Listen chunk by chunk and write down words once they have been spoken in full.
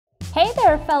Hey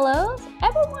there, fellows!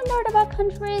 Ever wondered about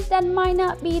countries that might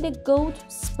not be the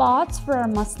go-to spots for our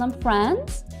Muslim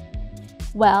friends?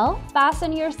 Well,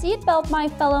 fasten your seatbelt, my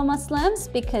fellow Muslims,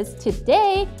 because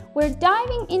today we're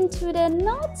diving into the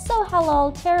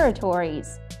not-so-halal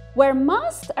territories, where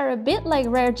mosques are a bit like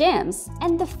rare gems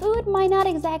and the food might not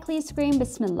exactly scream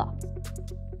Bismillah.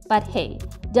 But hey,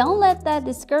 don't let that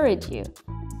discourage you.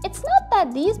 It's not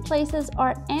that these places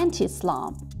are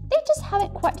anti-Islam. They just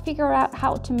haven't quite figured out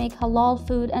how to make halal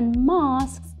food and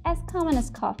mosques as common as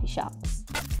coffee shops.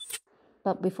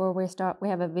 But before we start, we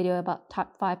have a video about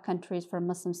top 5 countries for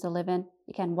Muslims to live in.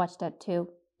 You can watch that too.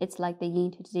 It's like the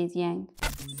yin to today's yang.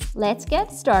 Let's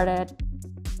get started.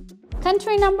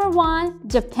 Country number 1,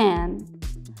 Japan.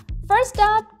 First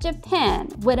up, Japan.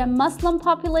 With a Muslim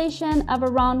population of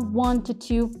around 1 to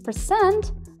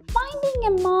 2%, finding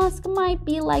a mosque might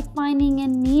be like finding a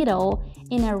needle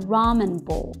in a ramen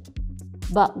bowl.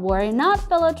 But worry not,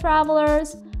 fellow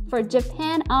travelers, for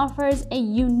Japan offers a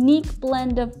unique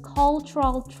blend of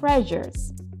cultural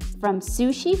treasures, from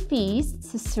sushi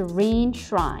feasts to serene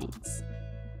shrines.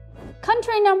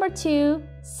 Country number 2,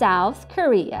 South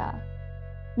Korea.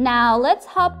 Now let's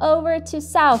hop over to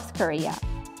South Korea.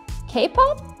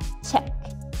 K-pop? Check.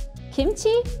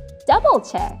 Kimchi? Double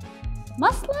check.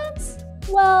 Muslims?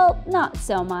 Well, not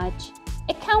so much.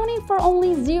 Accounting for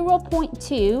only 0.2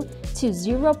 to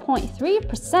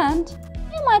 0.3%,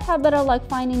 you might have better luck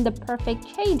finding the perfect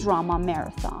K-drama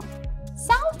marathon.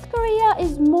 South Korea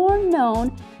is more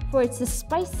known for its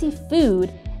spicy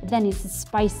food than its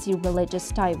spicy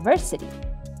religious diversity.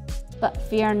 But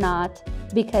fear not,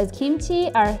 because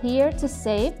kimchi are here to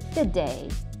save the day.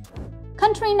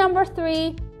 Country number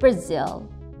 3, Brazil.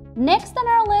 Next on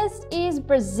our list is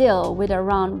Brazil, with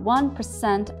around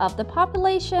 1% of the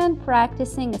population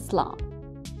practicing Islam.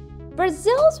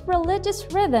 Brazil's religious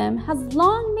rhythm has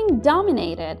long been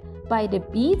dominated by the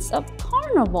beats of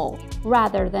carnival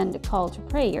rather than the call to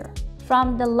prayer.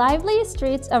 From the lively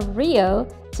streets of Rio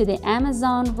to the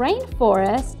Amazon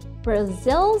rainforest,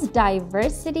 Brazil's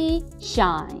diversity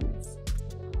shines.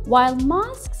 While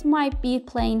mosques might be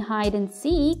playing hide and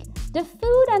seek, the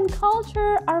food and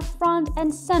culture are front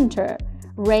and center,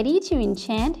 ready to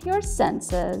enchant your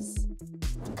senses.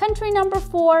 Country number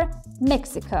 4,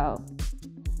 Mexico.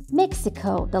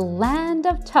 Mexico, the land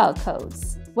of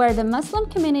tacos, where the Muslim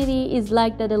community is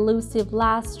like the elusive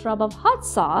last drop of hot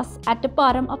sauce at the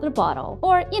bottom of the bottle,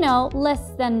 or,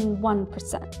 less than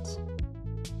 1%.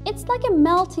 It's like a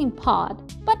melting pot,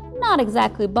 but not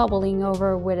exactly bubbling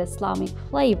over with Islamic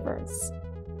flavors.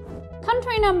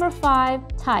 Country number 5,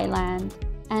 Thailand.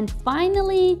 And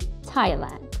finally,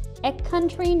 Thailand, a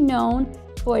country known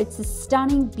for its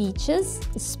stunning beaches,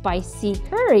 spicy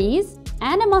curries,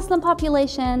 and a Muslim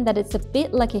population that is a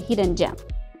bit like a hidden gem,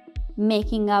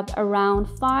 making up around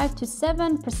 5 to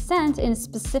 7% in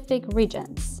specific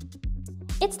regions.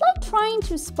 It's like trying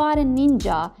to spot a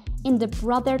ninja in the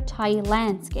brother Thai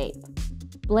landscape.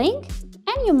 Blink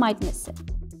and you might miss it.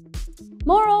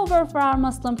 Moreover, for our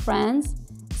Muslim friends,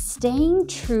 staying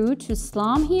true to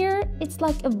Islam here, it's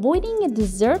like avoiding a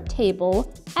dessert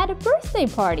table at a birthday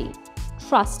party.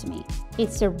 Trust me,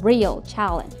 it's a real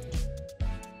challenge.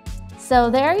 So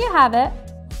there you have it,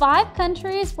 5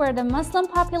 countries where the Muslim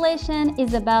population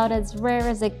is about as rare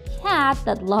as a cat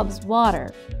that loves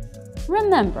water.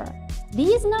 Remember,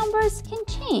 these numbers can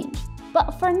change,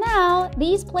 but for now,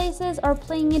 these places are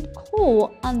playing it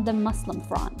cool on the Muslim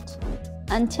front.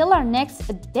 Until our next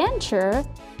adventure,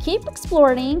 keep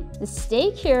exploring,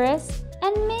 stay curious,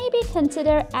 and maybe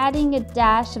consider adding a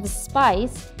dash of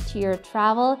spice to your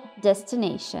travel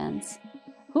destinations.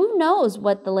 Who knows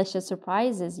what delicious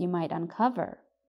surprises you might uncover?